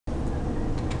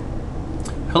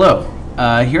Hello.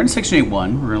 Here in section 8.1,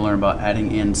 we're going to learn about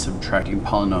adding and subtracting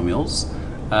polynomials.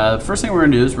 The first thing we're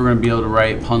going to do is we're going to be able to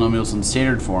write polynomials in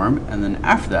standard form, and then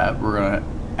after that we're going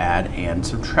to add and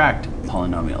subtract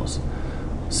polynomials.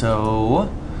 So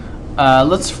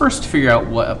let's first figure out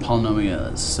what a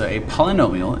polynomial is. So a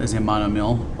polynomial is a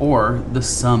monomial or the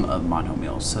sum of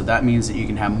monomials. So that means that you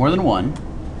can have more than one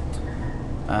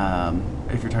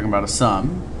if you're talking about a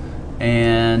sum.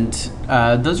 And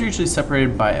those are usually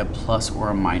separated by a plus or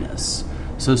a minus.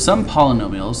 So some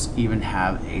polynomials even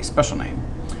have a special name.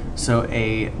 So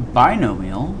a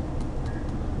binomial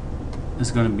is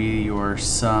going to be your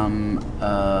sum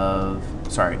of,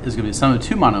 is going to be the sum of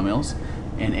two monomials,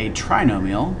 and a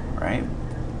trinomial, right,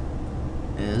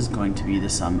 is going to be the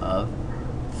sum of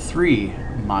three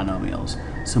monomials.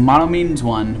 So mono means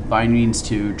one, bi means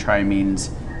two, tri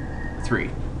means three,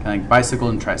 kind of like bicycle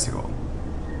and tricycle.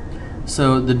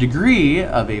 So the degree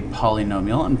of a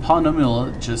polynomial, and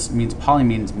polynomial just means, poly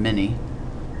means many,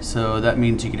 so that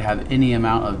means you could have any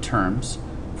amount of terms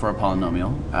for a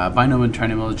polynomial. Binomial and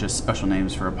trinomial is just special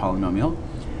names for a polynomial,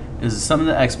 is the sum of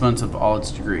the exponents of all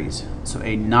its degrees. So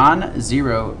a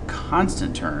non-zero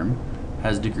constant term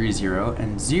has degree 0,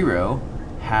 and 0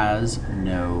 has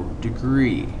no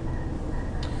degree.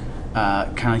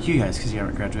 Kind of like you guys, because you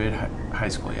haven't graduated high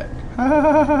school yet.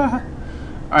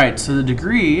 Alright, so the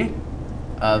degree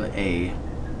of a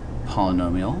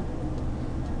polynomial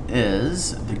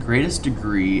is the greatest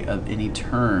degree of any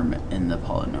term in the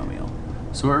polynomial.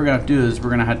 So what we're going to have to do is we're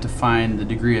going to have to find the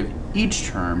degree of each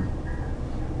term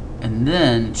and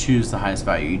then choose the highest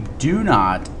value. You do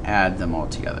not add them all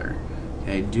together.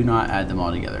 Okay, do not add them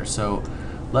all together. So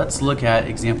let's look at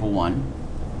example 1.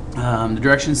 The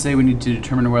directions say we need to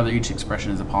determine whether each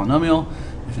expression is a polynomial.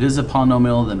 If it is a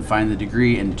polynomial, then find the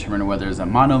degree and determine whether it's a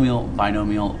monomial,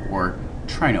 binomial, or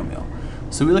trinomial.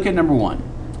 So we look at number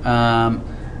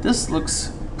 1. This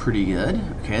looks pretty good.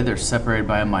 Okay, they're separated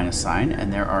by a minus sign,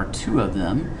 and there are two of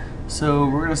them. So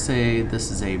we're going to say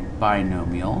this is a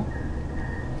binomial.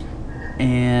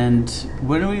 And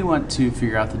when we want to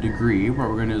figure out the degree, what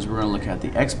we're going to do is we're going to look at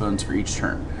the exponents for each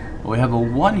term. Well, we have a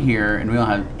 1 here, and we don't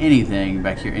have anything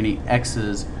back here, any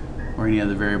x's or any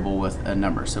other variable with a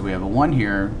number. So we have a 1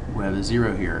 here, we have a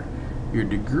 0 here. Your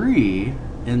degree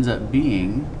ends up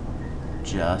being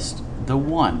just the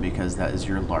 1 because that is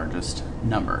your largest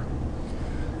number.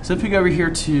 So if we go over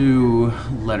here to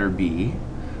letter B,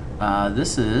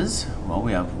 this is, well,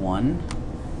 we have 1,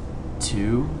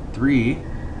 2, 3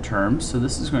 terms. So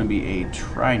this is going to be a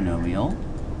trinomial.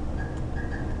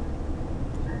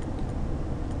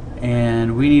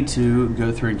 And we need to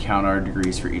go through and count our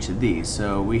degrees for each of these.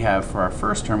 So we have, for our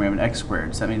first term, we have an x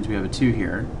squared. So that means we have a 2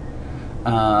 here.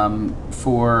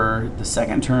 For the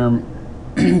second term,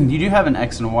 you do have an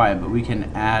x and a y, but we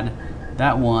can add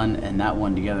that 1 and that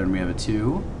 1 together, and we have a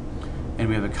 2. And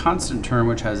we have a constant term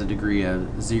which has a degree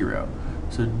of 0.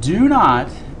 So do not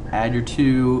add your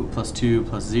 2 plus 2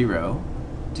 plus 0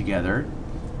 together.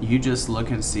 You just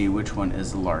look and see which one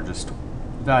is the largest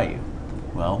value.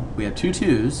 Well, we have two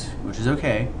 2's, which is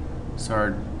okay, so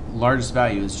our largest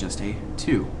value is just a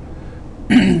 2.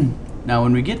 Now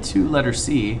when we get to letter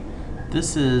C,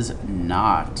 this is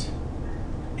not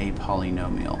a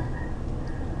polynomial.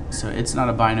 So it's not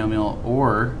a binomial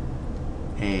or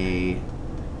a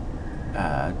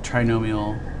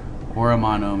trinomial or a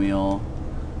monomial.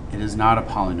 It is not a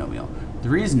polynomial. The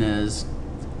reason is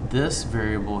this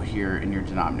variable here in your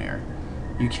denominator,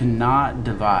 you cannot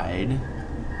divide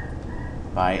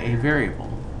by a variable.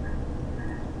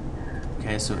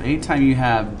 Okay, so anytime you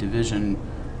have division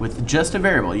with just a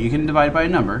variable, you can divide by a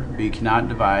number, but you cannot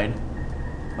divide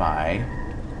by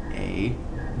a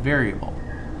variable.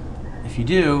 If you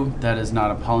do, that is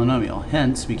not a polynomial.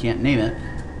 Hence, we can't name it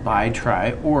by,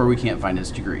 try, or we can't find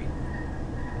its degree.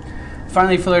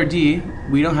 Finally, for letter D,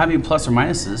 we don't have any plus or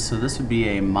minuses, so this would be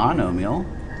a monomial.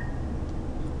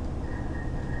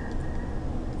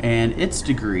 And its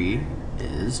degree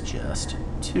is just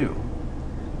 2.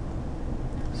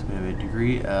 So we have a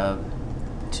degree of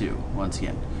 2, once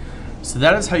again. So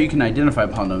that is how you can identify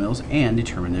polynomials and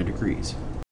determine their degrees.